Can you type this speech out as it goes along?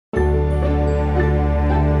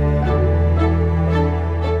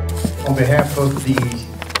On behalf of the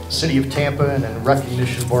City of Tampa and in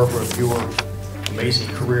recognition, Barbara, of your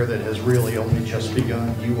amazing career that has really only just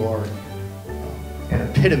begun, you are an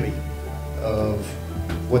epitome of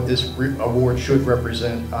what this award should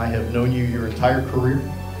represent. I have known you your entire career,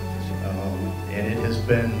 and it has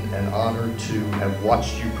been an honor to have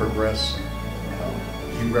watched you progress.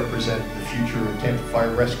 You represent the future of Tampa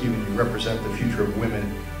Fire Rescue, and you represent the future of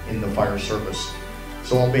women in the fire service.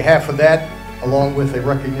 So on behalf of that, along with a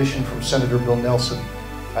recognition from Senator Bill Nelson,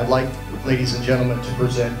 I'd like, ladies and gentlemen, to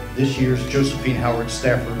present this year's Josephine Howard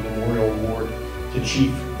Stafford Memorial Award to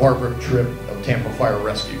Chief Barbara Tripp of Tampa Fire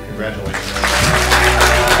Rescue. Congratulations.